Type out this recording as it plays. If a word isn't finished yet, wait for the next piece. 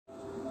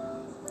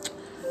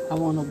I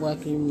want to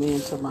welcome you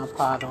into my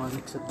pod on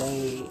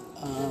today,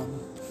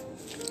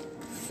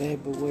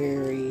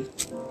 February,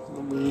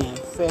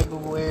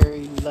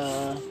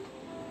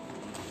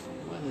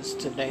 what is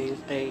today's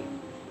date?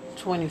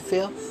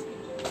 25th,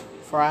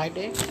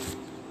 Friday.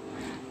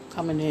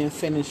 Coming in,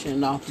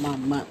 finishing off my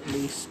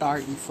monthly,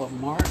 starting for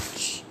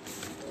March.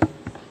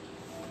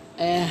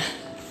 And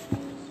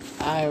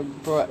I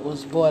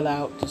was brought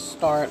out to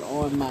start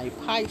on my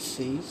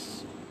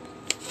Pisces.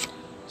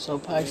 So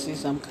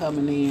Pisces, I'm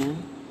coming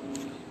in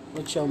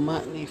with your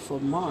monthly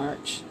for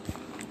March.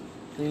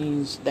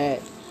 Things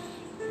that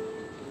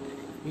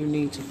you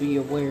need to be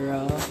aware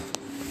of.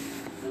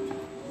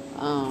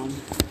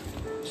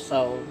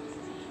 So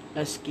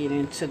let's get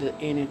into the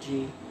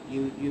energy.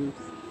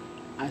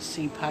 I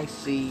see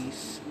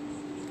Pisces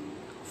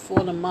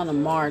for the month of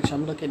March.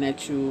 I'm looking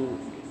at you.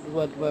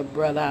 What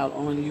brought out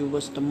on you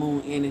was the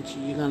moon energy.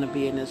 You're gonna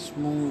be in this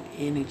moon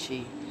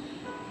energy,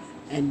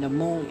 and the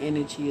moon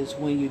energy is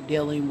when you're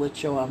dealing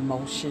with your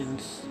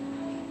emotions.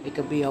 It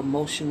could be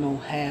emotional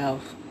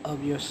half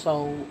of your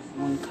soul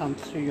when it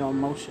comes to your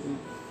emotion.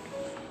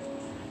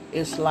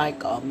 It's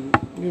like,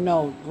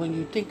 when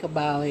you think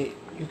about it,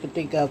 you can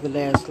think of it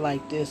as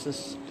like this.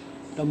 It's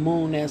the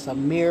moon as a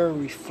mirror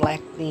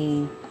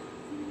reflecting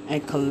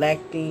and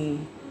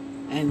collecting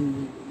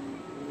and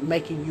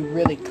making you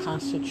really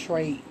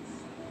concentrate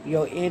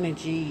your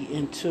energy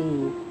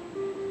into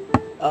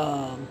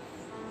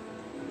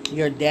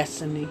your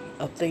destiny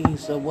of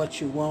things of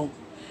what you want,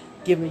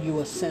 giving you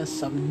a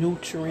sense of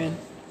nurturing,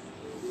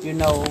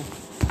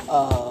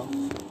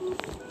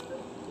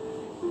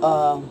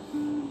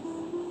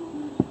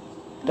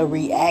 the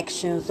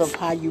reactions of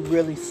how you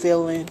really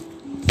feeling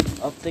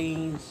of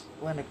things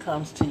when it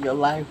comes to your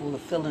life, with a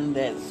feeling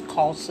that's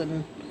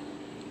causing.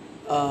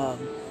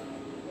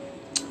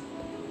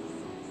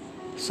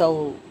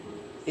 So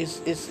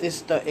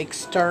it's the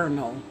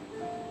external.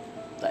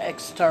 The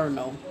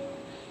external.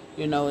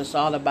 It's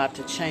all about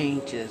the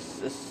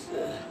changes.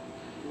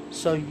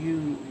 So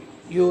you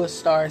will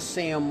start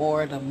seeing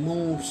more of the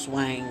mood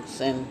swings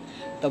and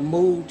the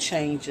mood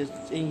changes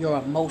in your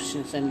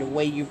emotions and the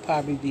way you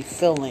probably be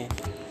feeling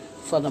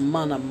for the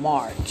month of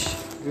March.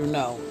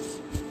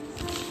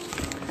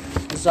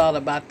 It's all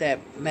about that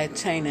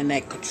maintaining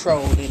that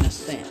control in a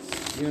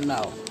sense.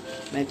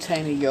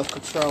 Maintaining your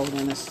control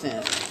in a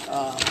sense.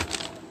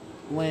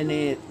 When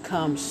it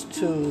comes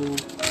to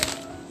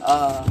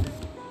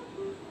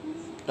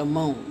the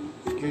moon,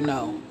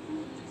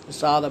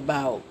 it's all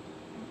about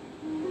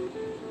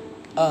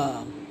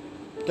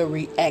the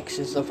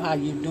reactions of how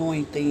you're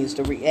doing things,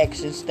 the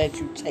reactions that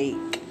you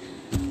take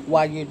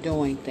while you're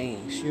doing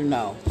things.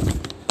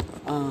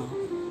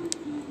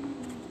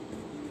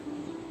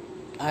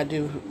 I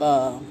do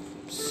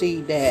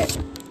see that.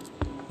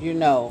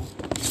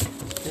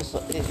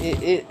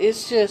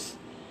 It's just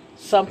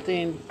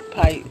something,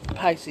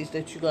 Pisces,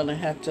 that you're gonna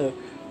have to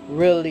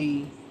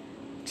really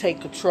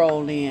take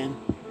control in,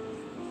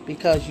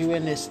 because you're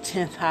in this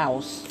 10th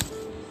house,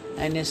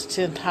 and this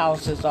 10th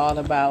house is all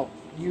about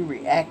you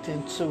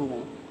reacting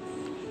to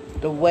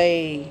the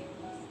way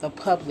the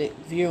public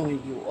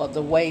viewing you, or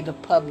the way the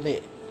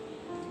public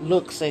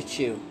looks at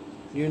you,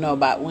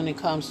 about when it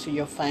comes to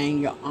your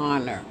fame, your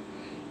honor,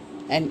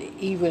 and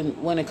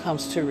even when it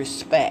comes to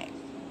respect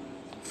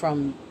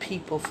from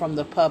people, from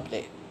the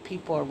public,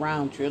 people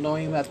around you. It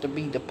don't even have to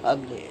be the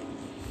public.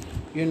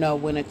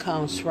 When it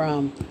comes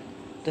from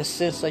the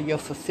sense of your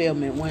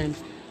fulfillment, when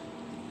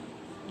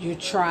you're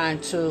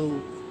trying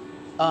to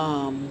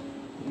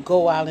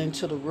go out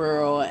into the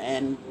world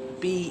and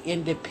be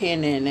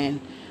independent and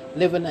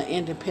living an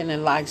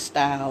independent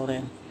lifestyle,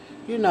 and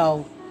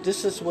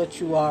this is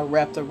what you are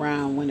wrapped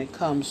around when it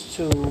comes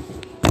to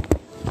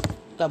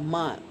the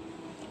month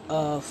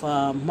of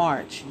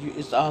March.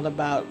 It's all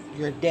about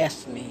your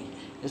destiny.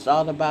 It's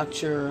all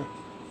about your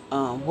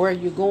where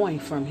you're going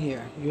from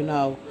here.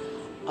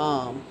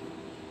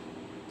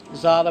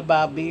 It's all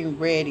about being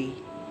ready,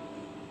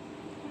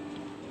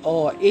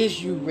 or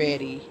is you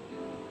ready,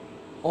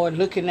 or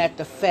looking at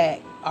the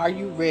fact, are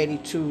you ready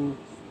to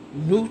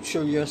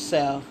nurture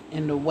yourself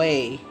in the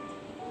way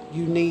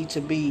you need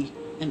to be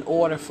in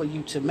order for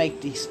you to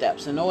make these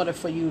steps, in order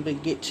for you to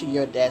get to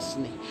your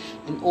destiny,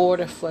 in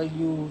order for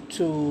you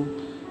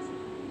to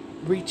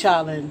reach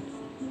out and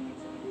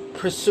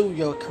pursue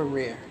your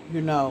career.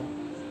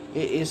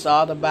 It's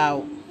all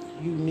about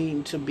you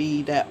needing to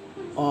be that,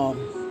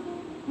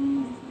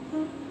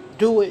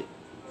 do it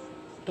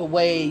the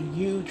way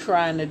you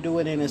trying to do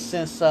it, in a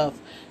sense of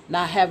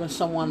not having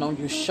someone on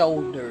your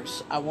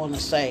shoulders. I want to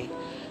say,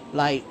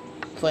 like,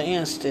 for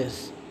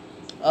instance,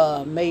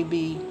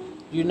 maybe,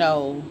 you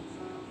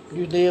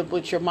lived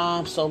with your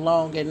mom so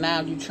long, and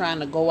now you're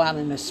trying to go out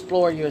and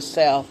explore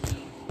yourself,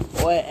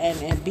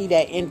 and be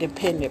that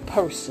independent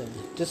person.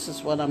 This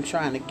is what I'm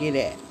trying to get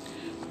at.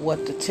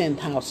 What the 10th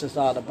house is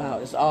all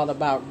about. It's all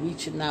about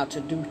reaching out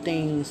to do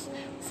things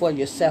for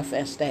yourself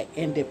as that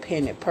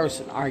independent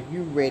person. Are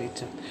you ready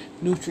to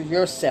nurture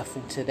yourself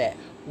into that?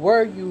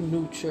 Were you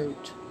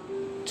nurtured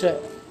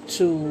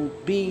to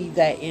be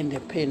that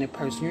independent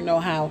person. You know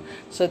how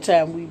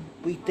sometimes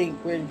we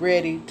think we're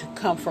ready to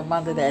come from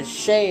under that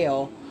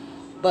shell,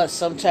 but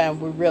sometimes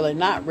we're really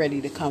not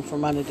ready to come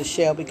from under the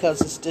shell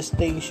because it's just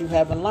things you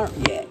haven't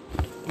learned yet.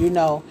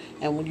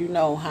 And when you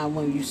know how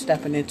when you're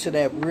stepping into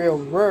that real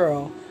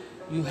world,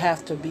 you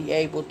have to be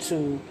able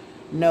to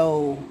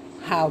know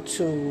how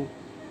to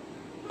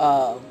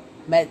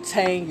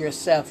maintain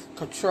yourself,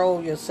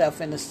 control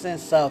yourself in the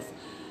sense of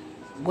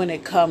when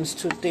it comes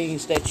to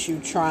things that you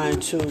trying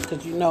to,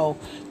 because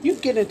you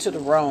get into the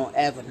wrong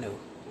avenue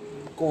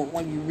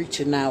when you're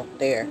reaching out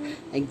there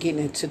and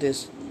getting into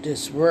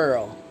this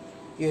world.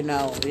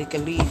 It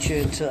can lead you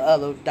into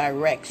other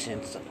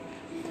directions.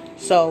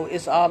 So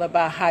it's all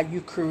about how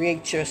you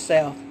create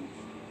yourself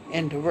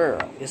in the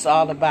world. It's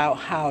all about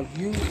how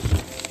you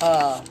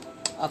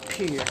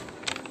appear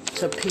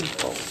to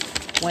people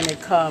when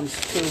it comes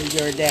to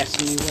your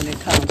destiny, when it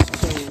comes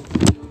to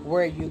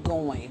where you're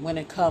going, when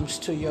it comes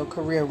to your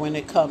career, when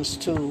it comes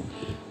to,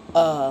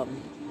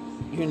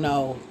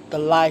 the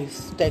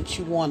life that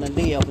you want to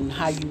live and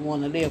how you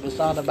want to live. It's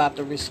all about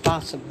the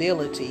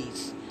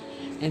responsibilities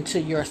into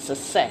your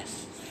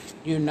success,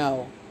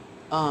 when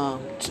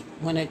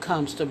it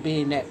comes to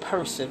being that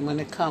person, when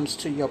it comes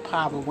to your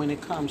power, when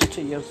it comes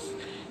to your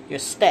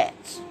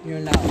stats,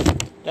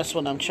 That's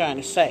what I'm trying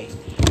to say.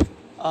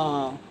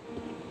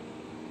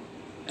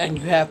 And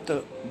you have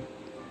to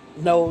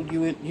know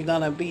you're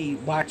gonna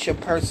watch your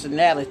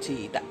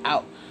personality,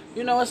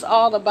 it's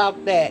all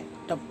about that.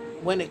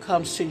 When it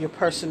comes to your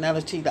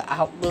personality, the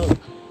outlook,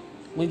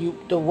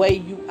 the way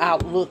you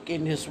outlook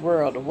in this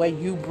world, the way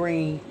you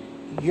bring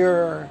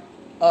your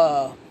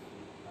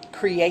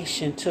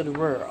creation to the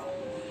world.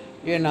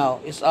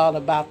 It's all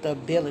about the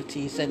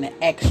abilities and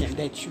the action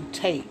that you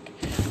take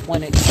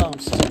when it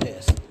comes to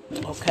this.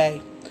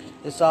 Okay,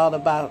 it's all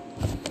about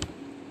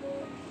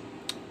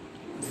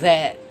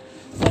that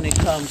when it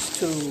comes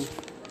to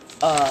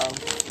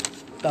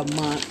the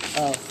month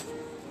of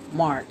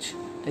March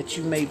that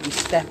you may be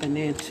stepping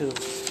into.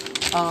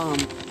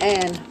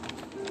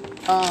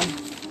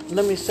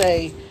 Let me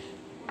say,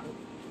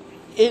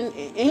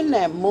 in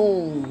that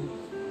moon,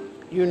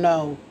 you're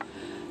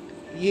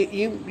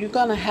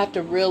gonna have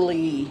to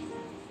really,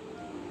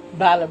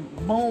 by the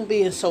moon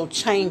being so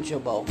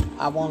changeable,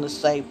 I want to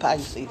say,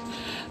 Pisces,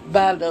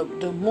 by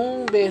the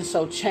moon being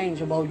so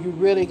changeable, you're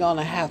really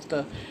gonna have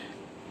to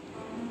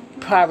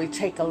probably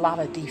take a lot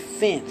of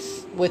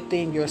defense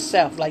within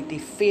yourself, like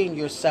defend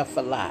yourself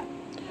a lot.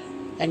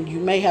 And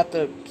you may have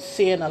to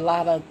send a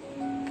lot of,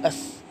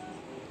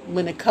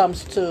 when it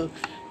comes to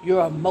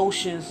your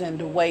emotions and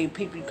the way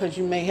people, because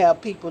you may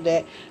have people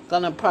that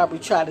gonna probably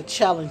try to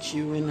challenge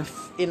you in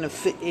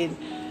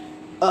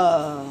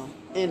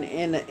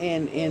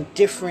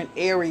different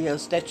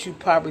areas that you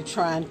probably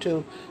trying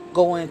to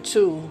go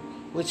into,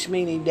 which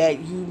meaning that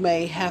you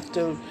may have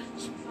to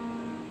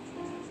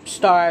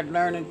start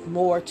learning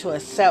more to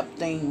accept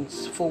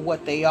things for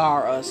what they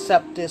are, or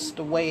accept this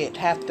the way it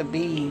have to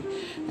be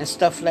and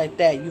stuff like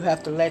that. You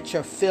have to let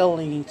your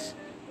feelings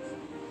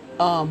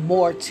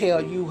more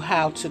tell you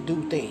how to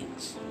do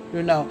things,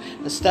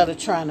 instead of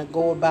trying to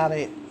go about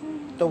it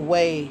the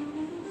way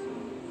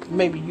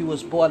maybe you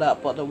was brought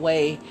up, or the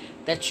way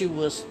that you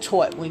was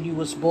taught when you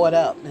was brought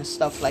up and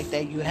stuff like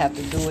that. You have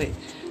to do it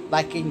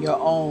like in your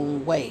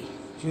own way,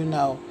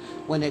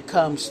 when it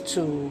comes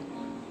to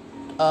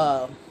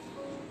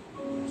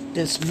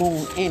this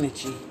moon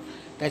energy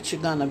that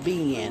you're gonna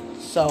be in.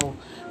 So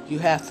you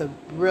have to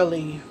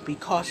really be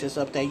cautious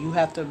of that. You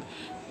have to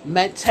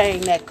maintain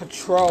that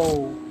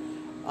control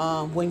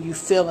when you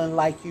feeling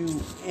like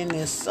you in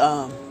this,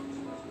 I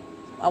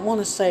want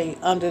to say,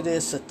 under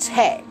this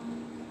attack.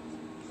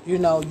 You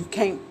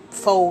can't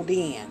fold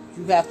in.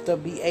 You have to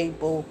be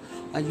able,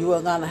 and you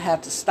are gonna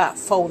have to stop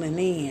folding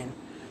in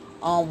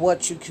on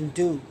what you can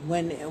do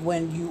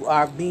when you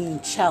are being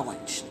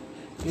challenged.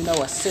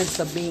 A sense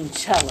of being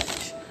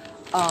challenged.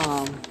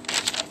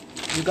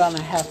 You're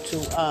gonna have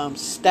to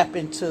step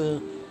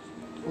into,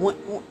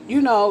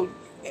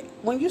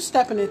 when you're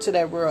stepping into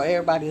that world,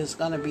 everybody is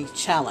gonna be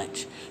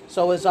challenged.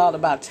 So it's all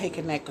about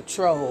taking that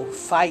control,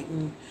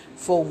 fighting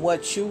for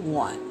what you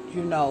want.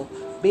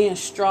 Being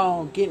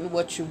strong, getting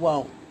what you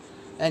want,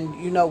 and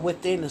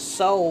within the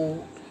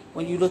soul,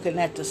 when you're looking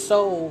at the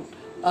soul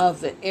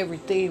of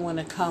everything, when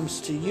it comes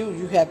to you,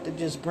 you have to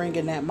just bring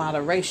in that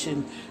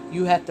moderation.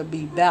 You have to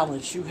be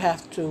balanced. You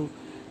have to,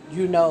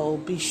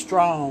 be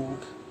strong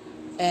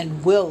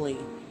and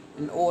willing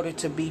in order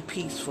to be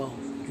peaceful,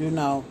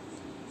 And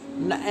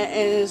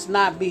it's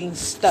not being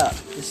stuck.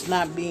 It's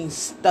not being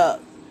stuck.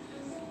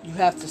 You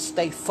have to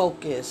stay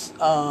focused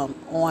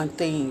on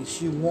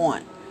things you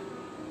want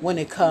when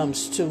it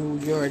comes to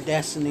your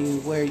destiny,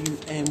 where you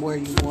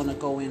want to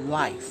go in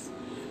life,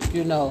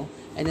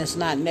 And it's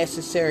not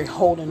necessary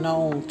holding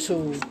on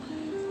to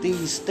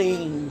these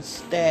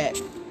things that,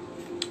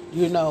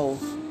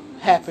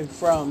 happen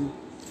from,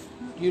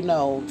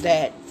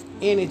 that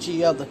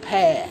energy of the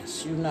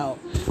past,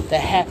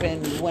 that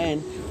happened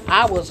when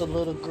I was a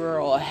little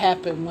girl, or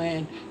happened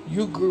when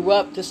you grew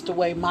up, just the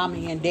way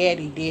mommy and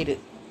daddy did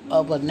it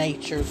of a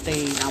nature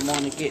thing I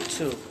want to get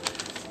to.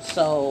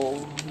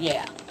 So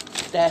yeah,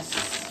 that's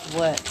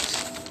what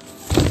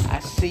I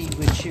see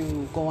with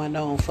you going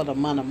on for the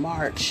month of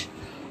March.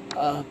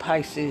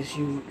 Pisces,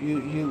 you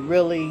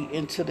really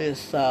into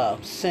this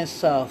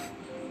sense of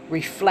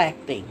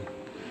reflecting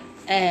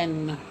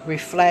and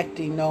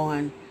reflecting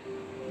on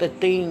the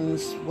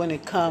things when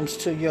it comes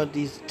to your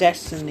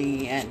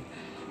destiny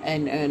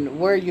and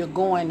where you're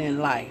going in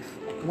life.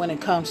 When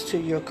it comes to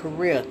your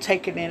career,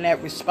 taking in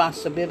that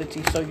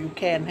responsibility so you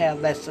can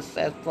have that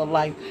successful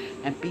life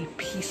and be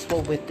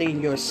peaceful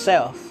within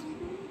yourself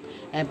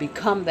and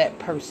become that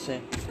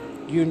person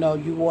you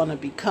want to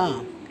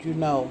become.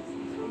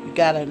 You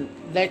gotta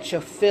let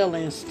your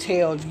feelings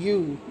tell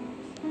you,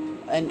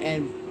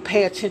 and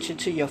pay attention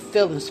to your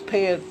feelings.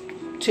 Pay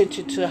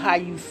attention to how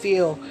you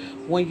feel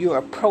when you're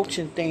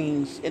approaching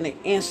things in the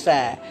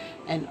inside,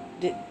 and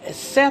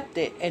accept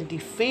it and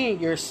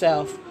defend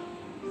yourself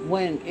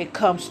when it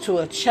comes to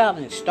a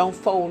challenge. Don't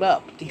fold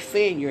up.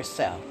 Defend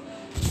yourself,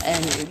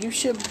 and you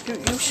should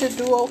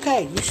do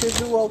okay. You should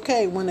do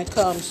okay when it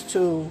comes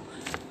to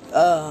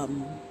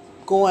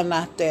going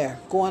out there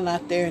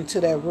into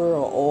that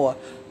world, or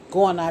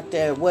going out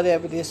there,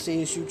 whatever this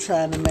is you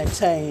trying to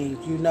maintain.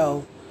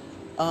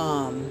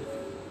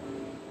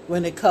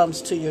 When it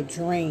comes to your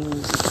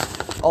dreams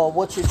or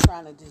what you're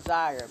trying to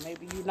desire,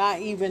 maybe you're not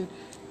even.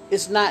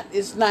 It's not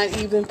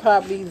even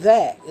probably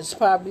that. It's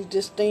probably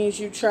just things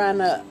you're trying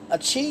to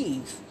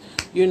achieve.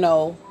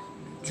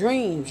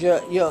 Dreams.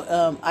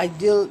 Your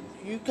ideal.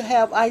 You could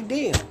have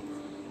idea.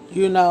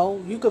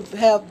 You could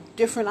have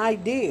different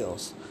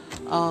ideals,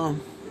 and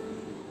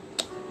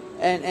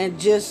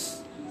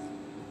just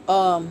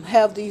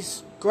have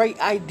these great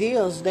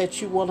ideas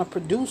that you want to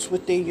produce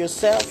within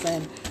yourself,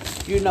 and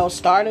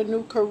start a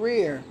new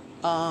career,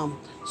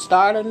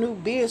 start a new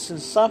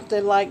business,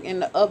 something like in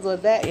this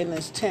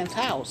 10th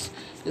house.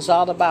 It's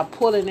all about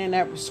pulling in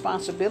that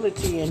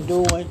responsibility and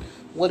doing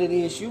what it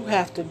is you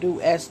have to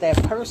do as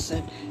that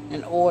person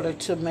in order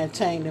to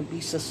maintain and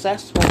be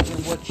successful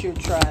in what you're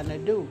trying to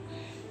do.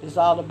 It's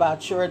all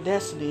about your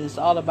destiny. It's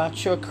all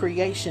about your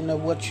creation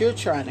of what you're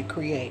trying to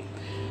create,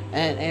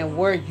 and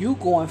where you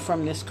going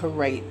from this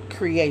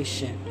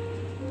creation,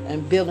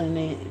 and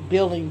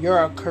building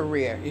your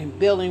career and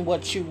building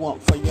what you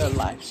want for your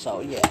life.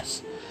 So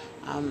yes,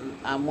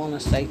 I want to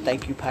say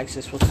thank you,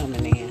 Pisces, for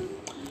coming in,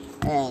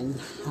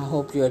 and I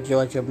hope you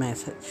enjoyed your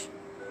message.